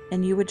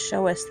and you would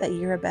show us that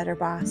you're a better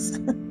boss.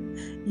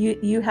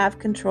 You have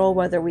control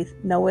whether we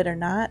know it or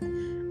not,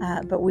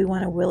 but we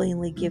want to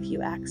willingly give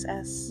you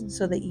access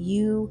so that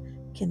you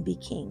can be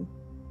king.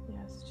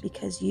 Yes,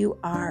 because you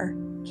are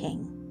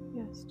king.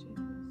 Yes, Jesus.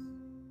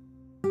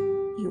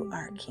 You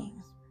are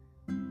king.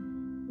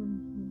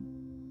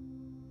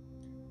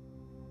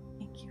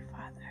 Thank you,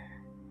 Father.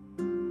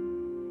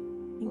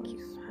 Thank you,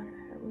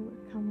 Father. We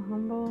would come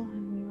humble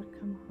and we would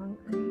come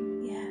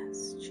hungry.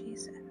 Yes,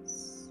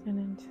 Jesus. And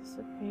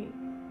anticipate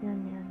your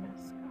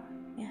nearness, God.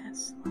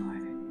 Yes,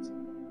 Lord.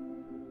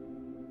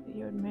 That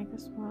you would make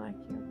us more like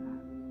you,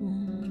 God.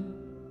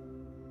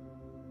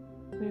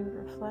 We would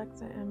reflect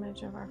the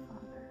image of our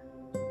Father.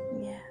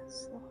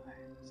 Yes, Lord.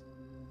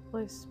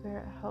 Holy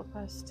Spirit, help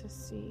us to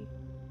see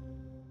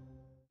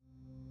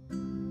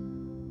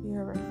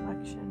your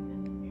reflection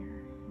in the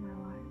mirror in our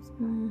lives,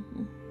 God.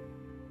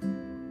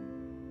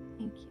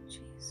 Thank you,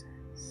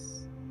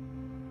 Jesus.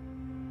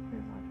 We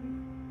love you.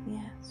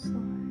 Yes,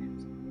 Lord.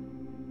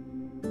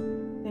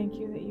 Thank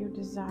you that you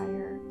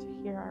desire to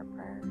hear our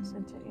prayers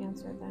and to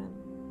answer them.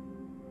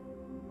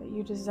 That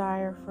you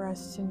desire for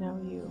us to know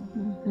you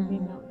and be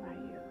known by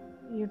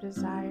you. You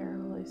desire,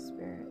 Holy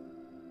Spirit,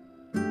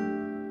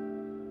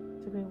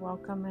 to be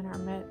welcome in our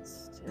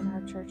midst, in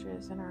our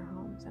churches, in our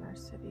homes, in our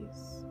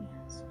cities.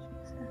 Yes,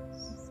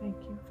 Jesus. Thank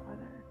you,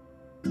 Father,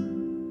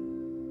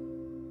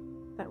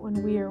 that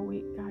when we are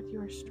weak, God,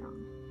 you are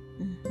strong.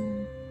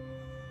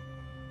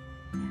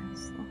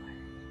 Yes, Lord.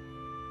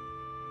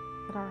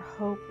 That our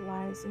hope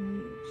lies in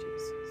you,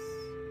 Jesus.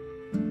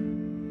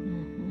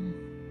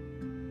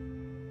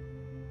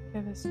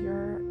 Give us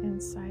your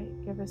insight.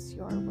 Give us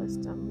your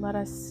wisdom. Let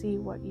us see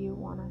what you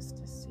want us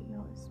to see,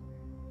 Holy Spirit.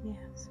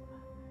 Yes,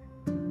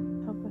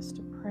 help us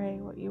to pray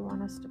what you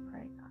want us to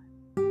pray, God.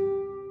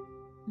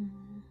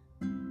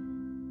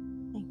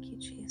 Thank you,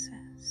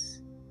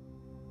 Jesus.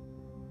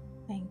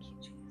 Thank you,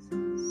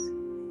 Jesus.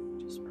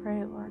 Just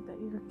pray, Lord, that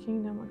your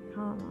kingdom would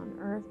come on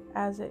earth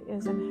as it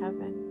is in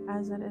heaven,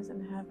 as it is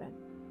in heaven.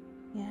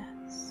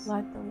 Yes.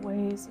 Let the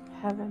ways of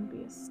heaven be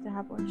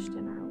established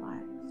in our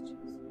lives,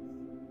 Jesus.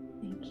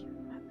 Thank you,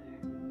 Father.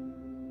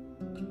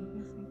 Thank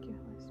you,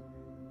 Holy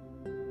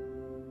Spirit.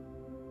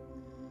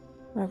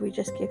 Lord, we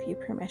just give you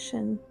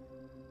permission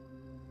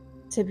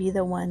to be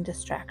the one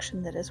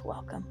distraction that is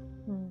welcome.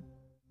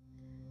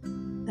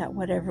 That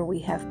whatever we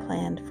have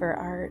planned for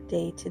our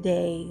day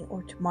today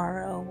or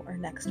tomorrow or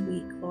next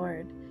week,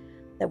 Lord,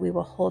 that we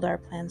will hold our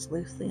plans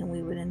loosely and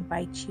we would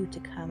invite you to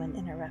come and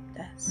interrupt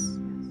us.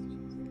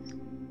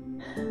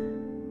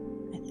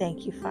 I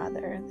thank you,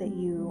 Father, that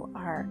you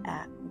are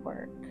at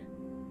work.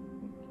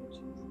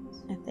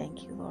 I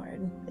thank you,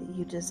 Lord, that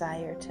you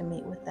desire to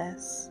meet with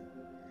us.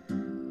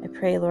 I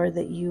pray, Lord,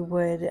 that you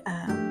would,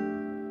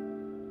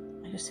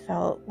 I just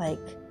felt like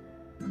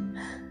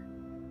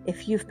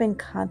if you've been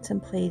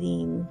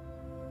contemplating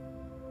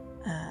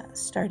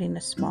starting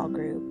a small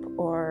group,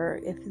 or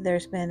if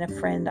there's been a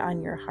friend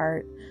on your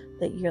heart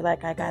that you're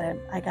like, I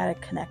gotta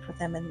connect with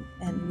them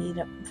and meet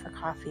up for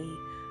coffee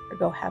or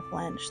go have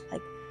lunch,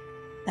 like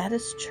that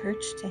is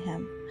church to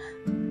him.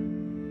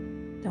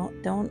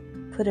 Don't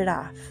put it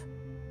off.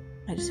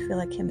 I just feel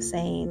like him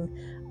saying,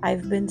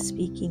 I've been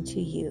speaking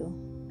to you.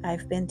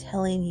 I've been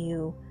telling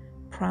you,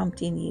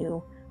 prompting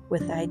you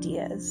with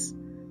ideas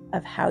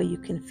of how you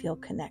can feel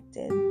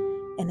connected.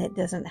 And it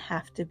doesn't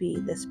have to be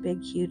this big,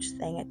 huge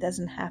thing. It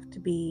doesn't have to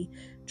be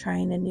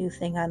trying a new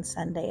thing on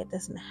Sunday. It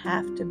doesn't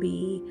have to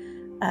be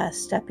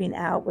stepping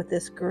out with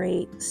this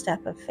great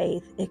step of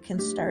faith. It can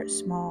start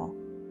small.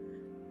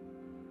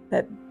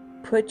 But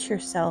put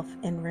yourself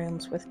in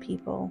rooms with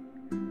people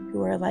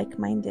who are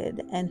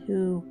like-minded and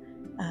who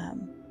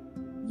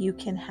you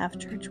can have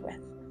church with,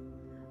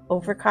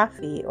 over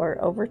coffee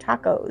or over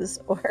tacos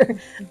or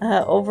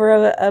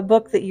over a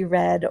book that you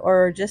read,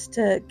 or just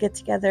to get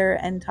together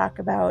and talk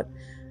about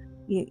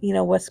you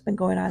know what's been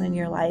going on in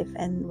your life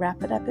and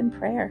wrap it up in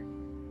prayer.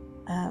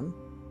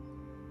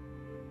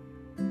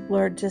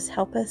 Lord, just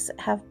help us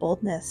have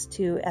boldness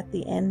to, at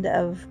the end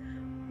of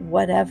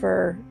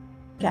whatever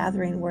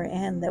gathering we're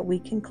in, that we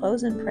can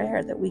close in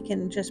prayer, that we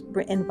can just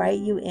invite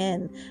you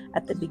in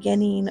at the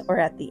beginning or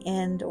at the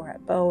end or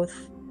at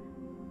both.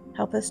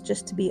 Help us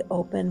just to be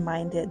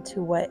open-minded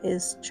to what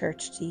is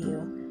church to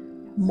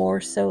you,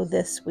 more so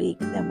this week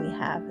than we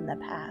have in the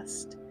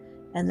past.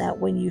 And that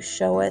when you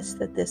show us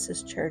that this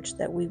is church,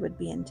 that we would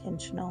be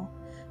intentional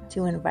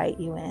to invite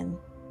you in.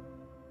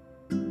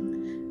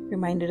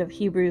 Reminded of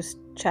Hebrews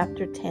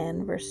chapter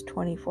 10, verse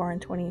 24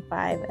 and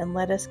 25. And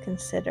let us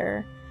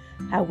consider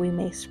how we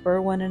may spur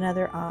one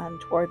another on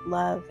toward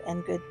love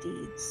and good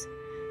deeds,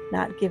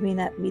 not giving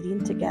up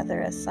meeting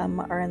together as some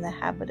are in the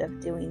habit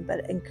of doing,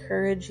 but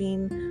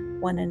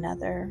encouraging one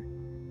another,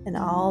 and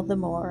all the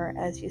more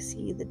as you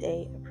see the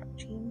day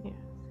approaching. Yeah.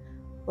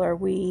 Lord,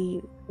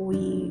 we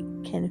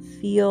can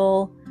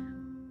feel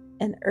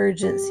an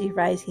urgency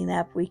rising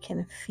up. We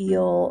can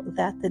feel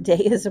that the day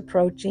is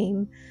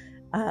approaching.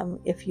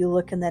 If you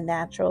look in the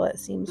natural, it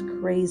seems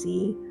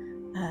crazy.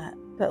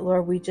 But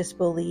Lord, we just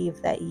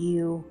believe that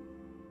you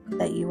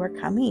are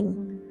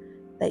coming.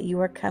 That you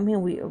are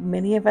coming.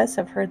 Many of us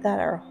have heard that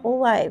our whole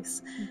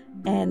lives,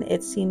 and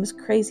it seems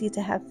crazy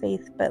to have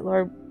faith, but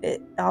Lord,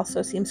 it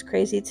also seems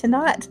crazy to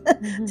not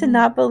to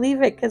not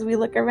believe it, because we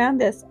look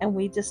around us and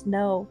we just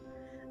know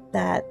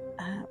that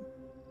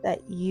that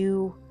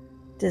you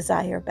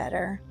desire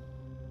better,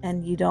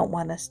 and you don't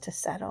want us to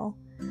settle,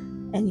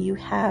 and you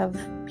have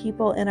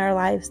people in our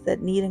lives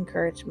that need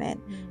encouragement,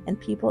 and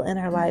people in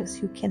our lives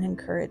who can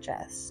encourage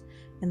us.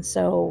 And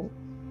so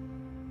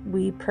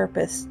we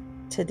purpose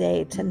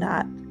today to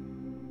not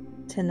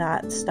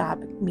stop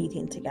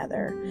meeting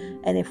together.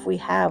 And if we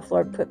have,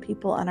 Lord, put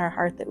people on our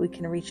heart that we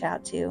can reach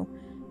out to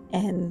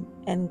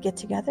and get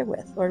together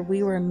with. Lord,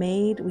 we were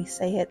made, we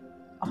say it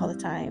all the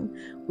time,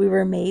 we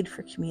were made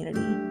for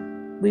community.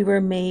 We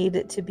were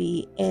made to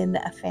be in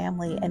a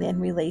family and in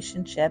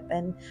relationship,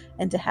 and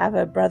to have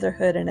a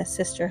brotherhood and a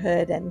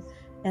sisterhood. And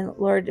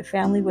Lord,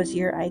 family was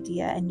your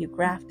idea, and you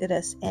grafted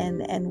us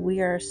in, and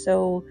we are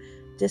so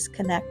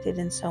disconnected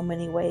in so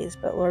many ways.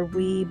 But Lord,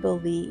 we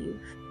believe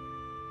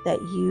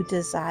that you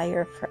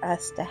desire for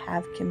us to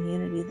have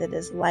community that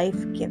is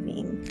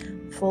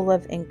life-giving, full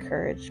of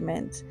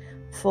encouragement,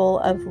 full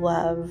of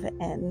love,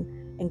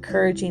 and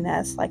encouraging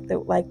us, like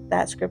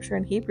that scripture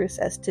in Hebrews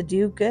says, to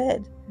do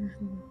good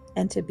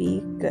and to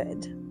be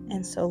good.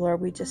 And so, Lord,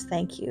 we just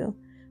thank you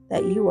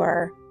that you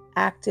are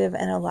active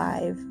and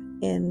alive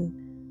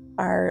in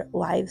our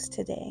lives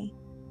today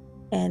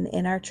and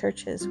in our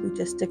churches. We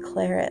just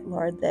declare it,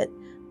 Lord, that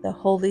the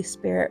Holy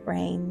Spirit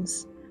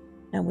reigns.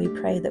 And we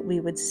pray that we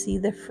would see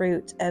the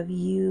fruit of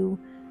you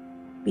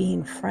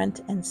being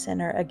front and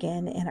center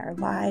again in our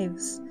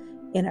lives,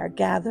 in our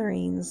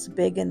gatherings,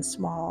 big and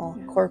small,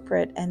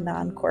 corporate and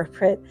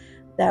non-corporate,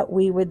 that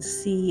we would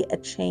see a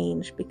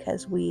change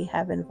because we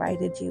have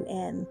invited you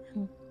in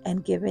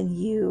and given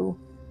you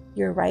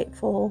your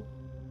rightful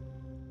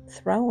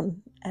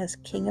throne as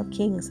King of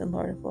Kings and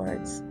Lord of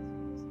Lords.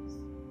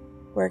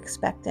 We're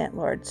expectant,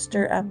 Lord.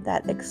 Stir up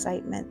that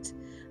excitement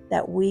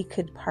that we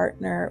could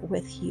partner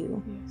with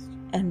you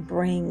and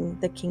bring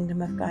the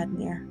kingdom of God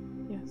near.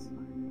 Yes.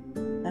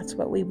 That's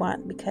what we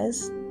want,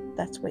 because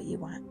that's what you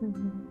want.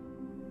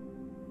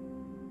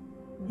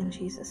 In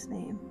Jesus'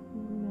 name.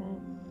 Amen.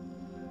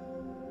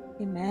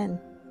 Amen.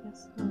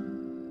 Yes,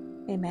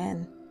 Lord.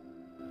 Amen.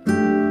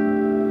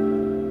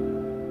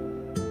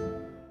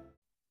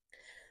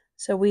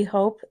 So we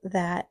hope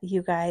that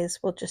you guys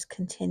will just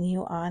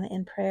continue on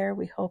in prayer.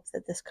 We hope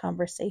that this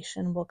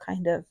conversation will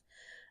kind of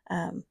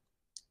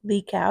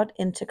leak out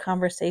into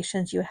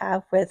conversations you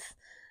have with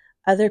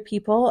other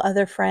people,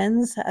 other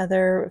friends,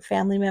 other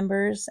family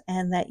members,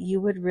 and that you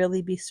would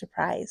really be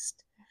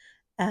surprised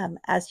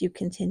as you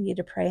continue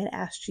to pray and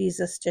ask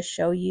Jesus to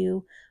show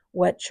you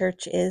what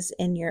church is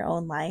in your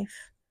own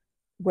life,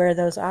 where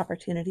those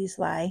opportunities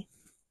lie.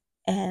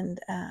 And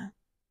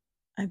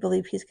I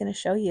believe he's going to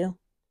show you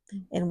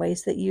in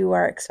ways that you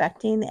are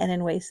expecting and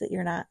in ways that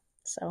you're not.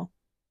 So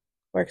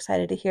we're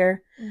excited to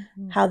hear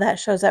how that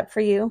shows up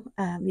for you.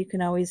 You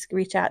can always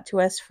reach out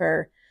to us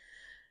for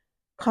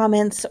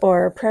comments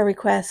or prayer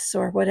requests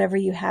or whatever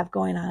you have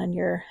going on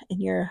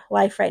in your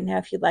life right now.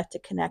 If you'd like to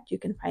connect, you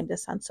can find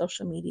us on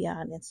social media,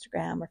 on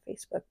Instagram or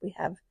Facebook.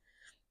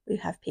 We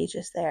have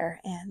pages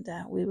there, and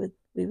we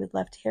would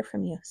love to hear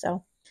from you.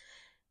 So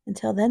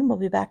until then, we'll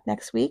be back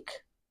next week.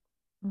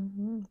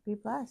 Be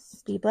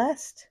blessed. Be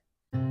blessed.